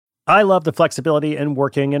I love the flexibility in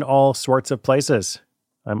working in all sorts of places.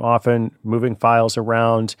 I'm often moving files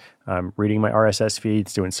around, reading my RSS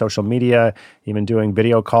feeds, doing social media, even doing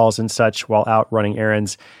video calls and such while out running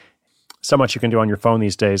errands. So much you can do on your phone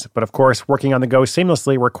these days. But of course, working on the go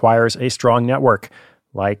seamlessly requires a strong network,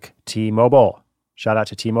 like T-Mobile. Shout out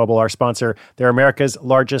to T-Mobile, our sponsor. They're America's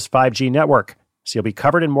largest 5G network, so you'll be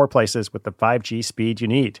covered in more places with the 5G speed you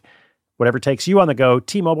need. Whatever takes you on the go,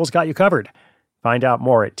 T-Mobile's got you covered. Find out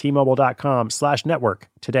more at T-Mobile.com/network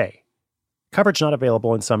today. Coverage not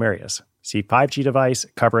available in some areas. See 5G device,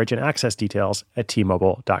 coverage, and access details at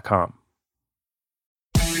T-Mobile.com.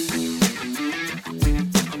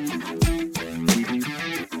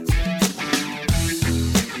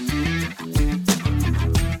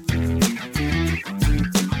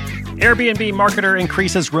 Airbnb marketer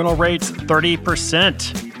increases rental rates 30%.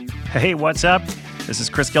 Hey, what's up? This is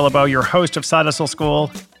Chris Guillebeau, your host of Side Hustle School.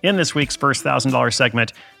 In this week's first $1,000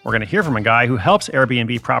 segment, we're going to hear from a guy who helps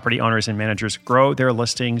Airbnb property owners and managers grow their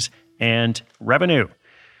listings and revenue.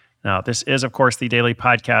 Now, this is, of course, the daily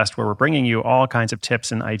podcast where we're bringing you all kinds of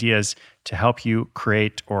tips and ideas to help you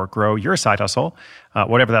create or grow your side hustle,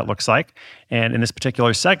 whatever that looks like. And in this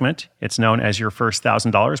particular segment, it's known as your first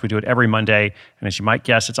 $1,000. We do it every Monday. And as you might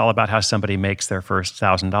guess, it's all about how somebody makes their first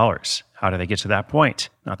 $1,000. How do they get to that point?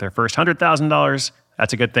 Not their first $100,000.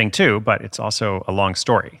 That's a good thing too, but it's also a long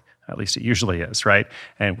story. At least it usually is, right?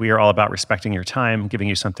 And we are all about respecting your time, giving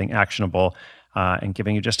you something actionable, and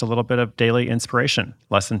giving you just a little bit of daily inspiration.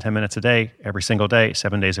 Less than 10 minutes a day, every single day,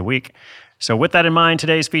 7 days a week. So with that in mind,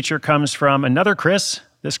 today's feature comes from another Chris.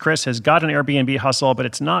 This Chris has got an Airbnb hustle, but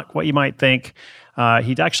it's not what you might think.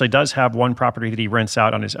 He actually does have one property that he rents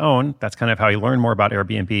out on his own. That's kind of how he learned more about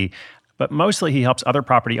Airbnb. But mostly he helps other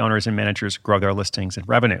property owners and managers grow their listings and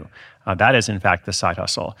revenue. That is, in fact, the side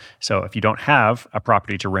hustle. So if you don't have a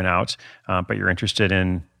property to rent out, but you're interested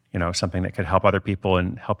in something that could help other people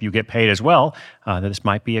and help you get paid as well, this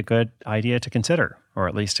might be a good idea to consider, or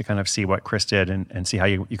at least to kind of see what Chris did and see how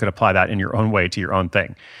you could apply that in your own way to your own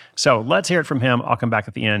thing. So let's hear it from him. I'll come back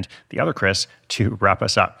at the end, the other Chris, to wrap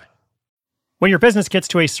us up. When your business gets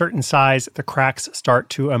to a certain size, the cracks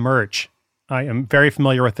start to emerge. I am very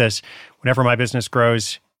familiar with this. Whenever my business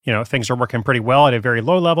grows, things are working pretty well at a very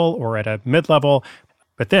low level or at a mid-level.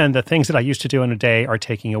 But then the things that I used to do in a day are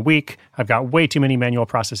taking a week. I've got way too many manual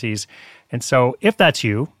processes. And so if that's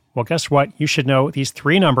you, well, guess what? You should know these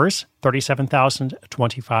three numbers, 37,000,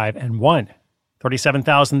 25, and 1.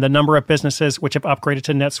 37,000, the number of businesses which have upgraded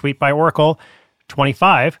to NetSuite by Oracle.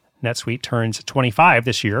 25, NetSuite turns 25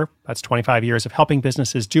 this year. That's 25 years of helping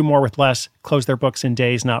businesses do more with less, close their books in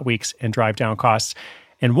days, not weeks, and drive down costs.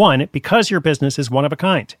 And 1, because your business is one of a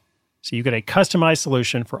kind. So you get a customized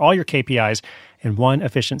solution for all your KPIs in one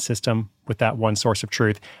efficient system with that one source of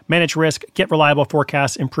truth. Manage risk, get reliable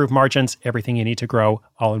forecasts, improve margins, everything you need to grow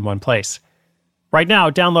all in one place. Right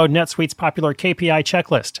now, download NetSuite's popular KPI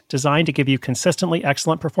checklist designed to give you consistently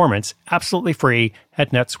excellent performance absolutely free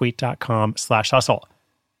at netsuite.com/hustle.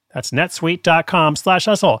 That's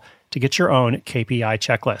netsuite.com/hustle to get your own KPI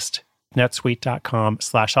checklist.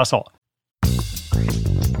 netsuite.com/hustle.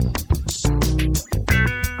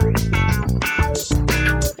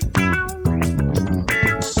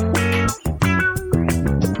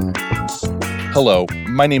 Hello,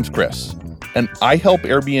 my name's Chris, and I help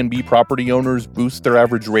Airbnb property owners boost their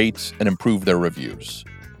average rates and improve their reviews.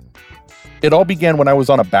 It all began when I was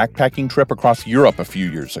on a backpacking trip across Europe a few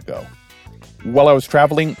years ago. While I was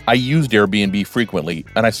traveling, I used Airbnb frequently,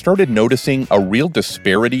 and I started noticing a real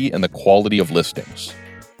disparity in the quality of listings.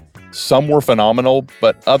 Some were phenomenal,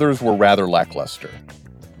 but others were rather lackluster.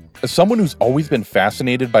 As someone who's always been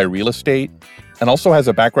fascinated by real estate and also has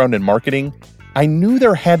a background in marketing, I knew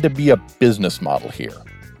there had to be a business model here.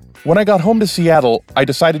 When I got home to Seattle, I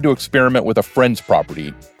decided to experiment with a friend's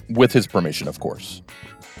property, with his permission, of course.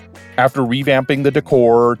 After revamping the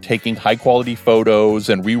decor, taking high-quality photos,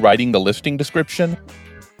 and rewriting the listing description,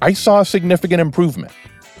 I saw a significant improvement.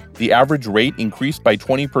 The average rate increased by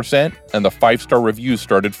 20%, and the 5-star reviews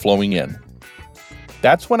started flowing in.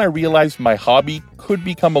 That's when I realized my hobby could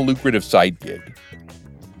become a lucrative side gig.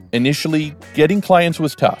 Initially, getting clients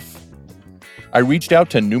was tough. I reached out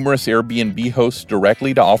to numerous Airbnb hosts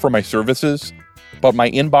directly to offer my services, but my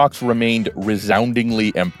inbox remained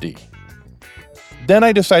resoundingly empty. Then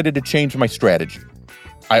I decided to change my strategy.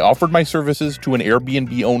 I offered my services to an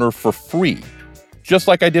Airbnb owner for free, just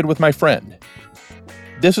like I did with my friend.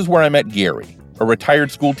 This is where I met Gary, a retired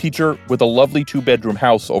school teacher with a lovely 2-bedroom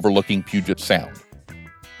house overlooking Puget Sound.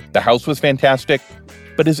 The house was fantastic,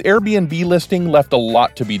 but his Airbnb listing left a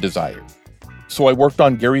lot to be desired. So I worked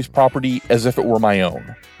on Gary's property as if it were my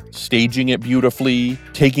own. staging it beautifully,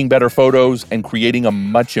 taking better photos, and creating a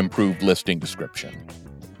much improved listing description.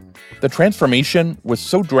 The transformation was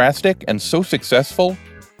so drastic and so successful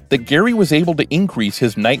that Gary was able to increase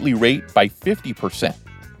his nightly rate by 50%.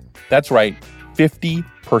 That's right,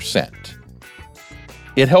 50%.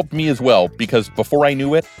 It helped me as well because before I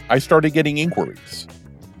knew it, I started getting inquiries.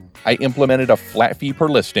 I implemented a flat fee per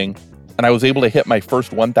listing, and I was able to hit my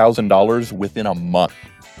first $1,000 within a month.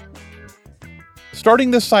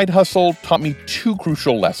 Starting this side hustle taught me two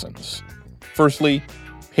crucial lessons. Firstly,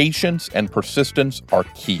 patience and persistence are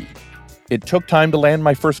key. It took time to land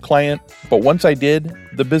my first client, but once I did,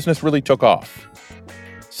 the business really took off.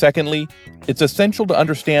 Secondly, it's essential to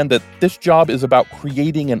understand that this job is about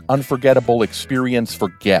creating an unforgettable experience for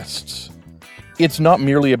guests. It's not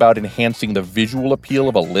merely about enhancing the visual appeal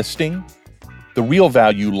of a listing. The real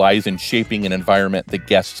value lies in shaping an environment that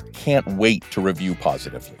guests can't wait to review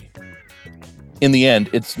positively. In the end,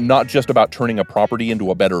 it's not just about turning a property into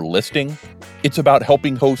a better listing. It's about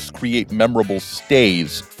helping hosts create memorable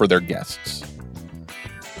stays for their guests.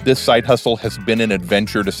 This side hustle has been an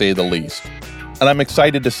adventure to say the least, and I'm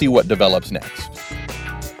excited to see what develops next.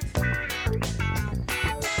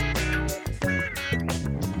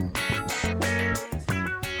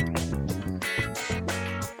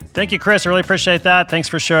 Thank you, Chris. I really appreciate that. Thanks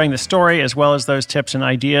for sharing the story as well as those tips and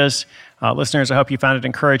ideas. Listeners, I hope you found it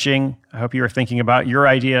encouraging. I hope you are thinking about your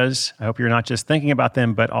ideas. I hope you're not just thinking about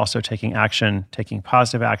them, but also taking action, taking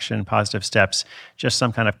positive action, positive steps, just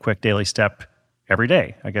some kind of quick daily step every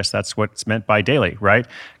day. I guess that's what's meant by daily, right?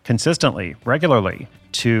 Consistently, regularly,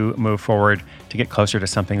 to move forward, to get closer to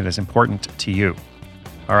something that is important to you.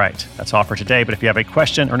 All right, that's all for today. But if you have a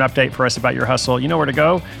question or an update for us about your hustle, you know where to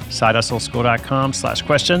go,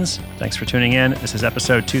 sidehustleschool.com/questions. Thanks for tuning in. This is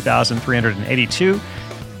episode 2382.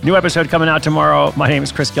 New episode coming out tomorrow. My name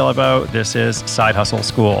is Chris Guillebeau. This is Side Hustle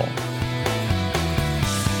School.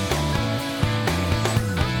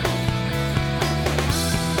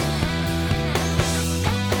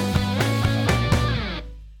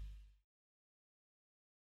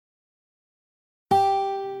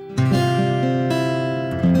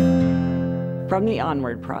 From the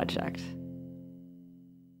Onward Project.